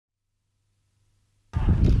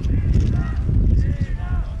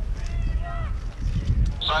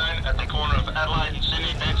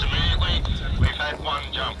We've had one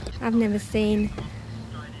jump. I've never seen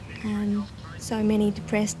so many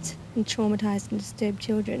depressed and traumatised and disturbed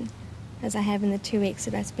children as I have in the 2 weeks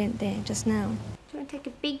that I spent there just now. Do you want to take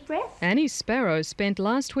a big breath? Annie Sparrow spent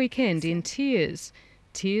last weekend in tears.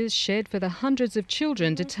 Tears shed for the hundreds of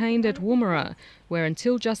children detained at Woomera, where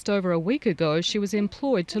until just over a week ago she was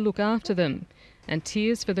employed to look after them. And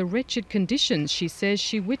tears for the wretched conditions she says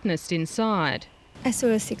she witnessed inside. I saw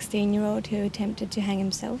a 16-year-old who attempted to hang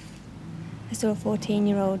himself. I saw a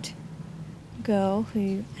 14-year-old girl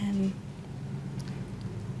who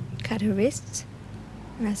cut her wrists.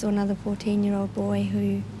 And I saw another 14-year-old boy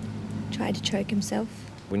who tried to choke himself.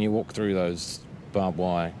 When you walk through those barbed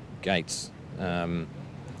wire gates,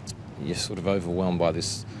 you're sort of overwhelmed by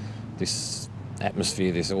this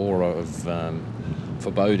atmosphere, this aura of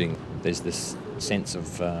foreboding. There's this sense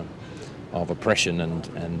of oppression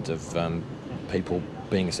and of people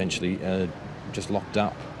being essentially just locked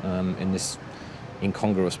up in this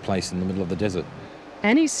incongruous place in the middle of the desert.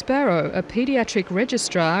 Annie Sparrow, a paediatric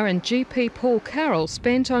registrar, and GP Paul Carroll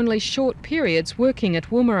spent only short periods working at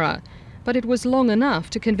Woomera, but it was long enough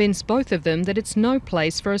to convince both of them that it's no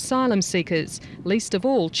place for asylum seekers, least of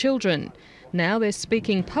all children. Now they're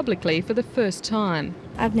speaking publicly for the first time.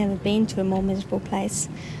 I've never been to a more miserable place.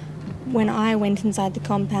 When I went inside the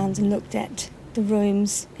compounds and looked at the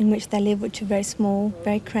rooms in which they live, which are very small,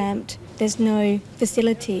 very cramped, there's no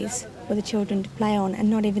facilities for the children to play on, and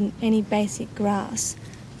not even any basic grass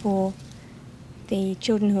for the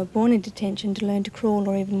children who are born in detention to learn to crawl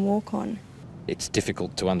or even walk on. It's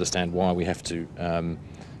difficult to understand why we have to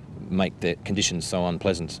make the conditions so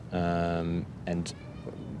unpleasant, and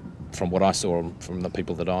from what I saw from the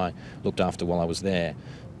people that I looked after while I was there,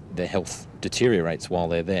 their health deteriorates while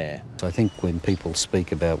they're there. So I think when people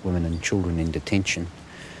speak about women and children in detention,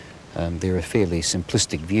 there are fairly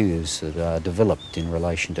simplistic views that are developed in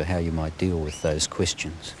relation to how you might deal with those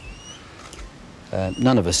questions.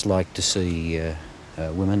 None of us like to see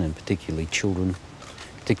women, and particularly children,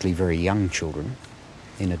 particularly very young children,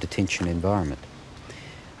 in a detention environment.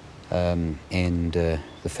 The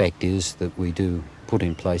fact is that we do put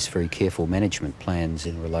in place very careful management plans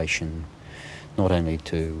in relation not only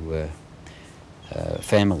to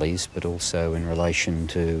families, but also in relation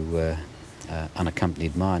to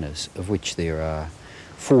unaccompanied minors, of which there are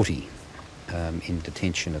 40 in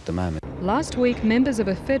detention at the moment. Last week, members of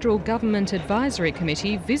a federal government advisory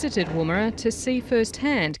committee visited Woomera to see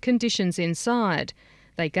firsthand conditions inside.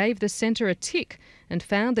 They gave the centre a tick and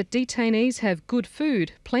found that detainees have good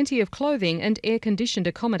food, plenty of clothing and air-conditioned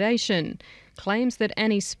accommodation, claims that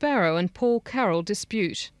Annie Sparrow and Paul Carroll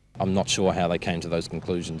dispute. I'm not sure how they came to those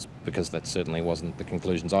conclusions, because that certainly wasn't the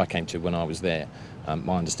conclusions I came to when I was there.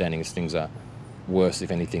 My understanding is things are worse,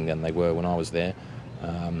 if anything, than they were when I was there.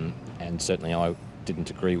 And certainly I didn't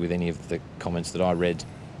agree with any of the comments that I read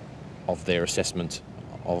of their assessment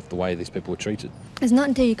of the way these people were treated. It's not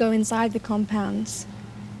until you go inside the compounds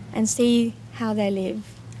and see how they live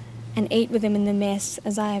and eat with them in the mess,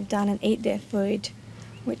 as I have done, and eat their food,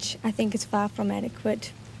 which I think is far from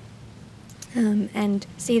adequate, and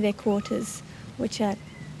see their quarters, which are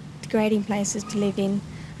degrading places to live in,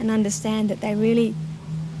 and understand that they really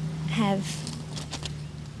have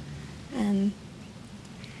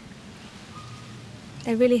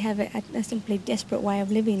a simply desperate way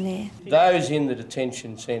of living there. Those in the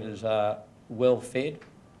detention centres are well fed,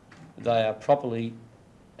 they are properly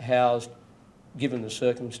housed given the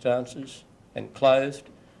circumstances and clothed.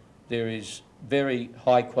 There is very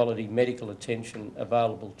high quality medical attention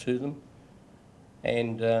available to them,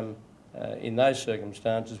 and in those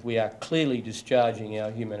circumstances we are clearly discharging our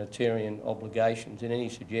humanitarian obligations, and any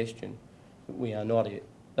suggestion that we are not,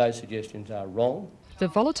 those suggestions are wrong. The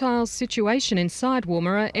volatile situation inside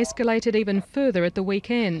Woomera escalated even further at the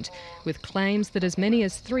weekend, with claims that as many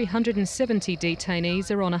as 370 detainees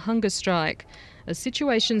are on a hunger strike. A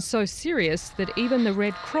situation so serious that even the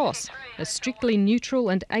Red Cross, a strictly neutral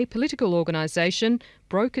and apolitical organisation,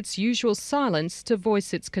 broke its usual silence to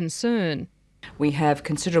voice its concern. We have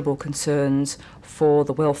considerable concerns for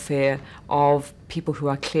the welfare of people who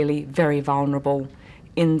are clearly very vulnerable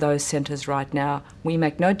in those centres right now. We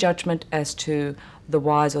make no judgment as to the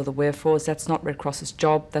whys or the wherefores. That's not Red Cross's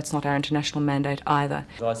job. That's not our international mandate either.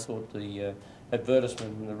 I thought the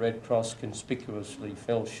advertisement from the Red Cross conspicuously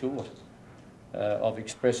fell short of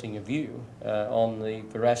expressing a view on the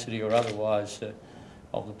veracity or otherwise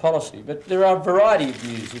of the policy. But there are a variety of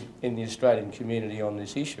views in the Australian community on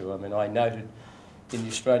this issue. I mean, I noted in the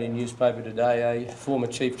Australian newspaper today a former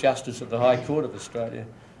Chief Justice of the High Court of Australia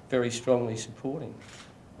very strongly supporting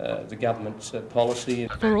the government's policy.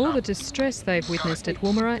 For all the distress they've witnessed at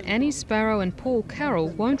Woomera, Annie Sparrow and Paul Carroll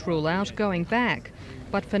won't rule out going back.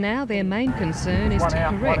 But for now, their main concern is to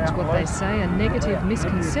correct what they say are negative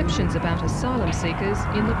misconceptions about asylum seekers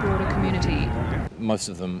in the broader community. Most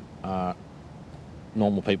of them are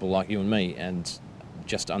normal people like you and me, and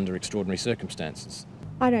just under extraordinary circumstances.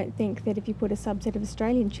 I don't think that if you put a subset of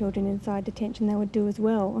Australian children inside detention, they would do as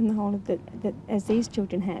well on the whole of that as these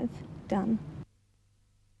children have done.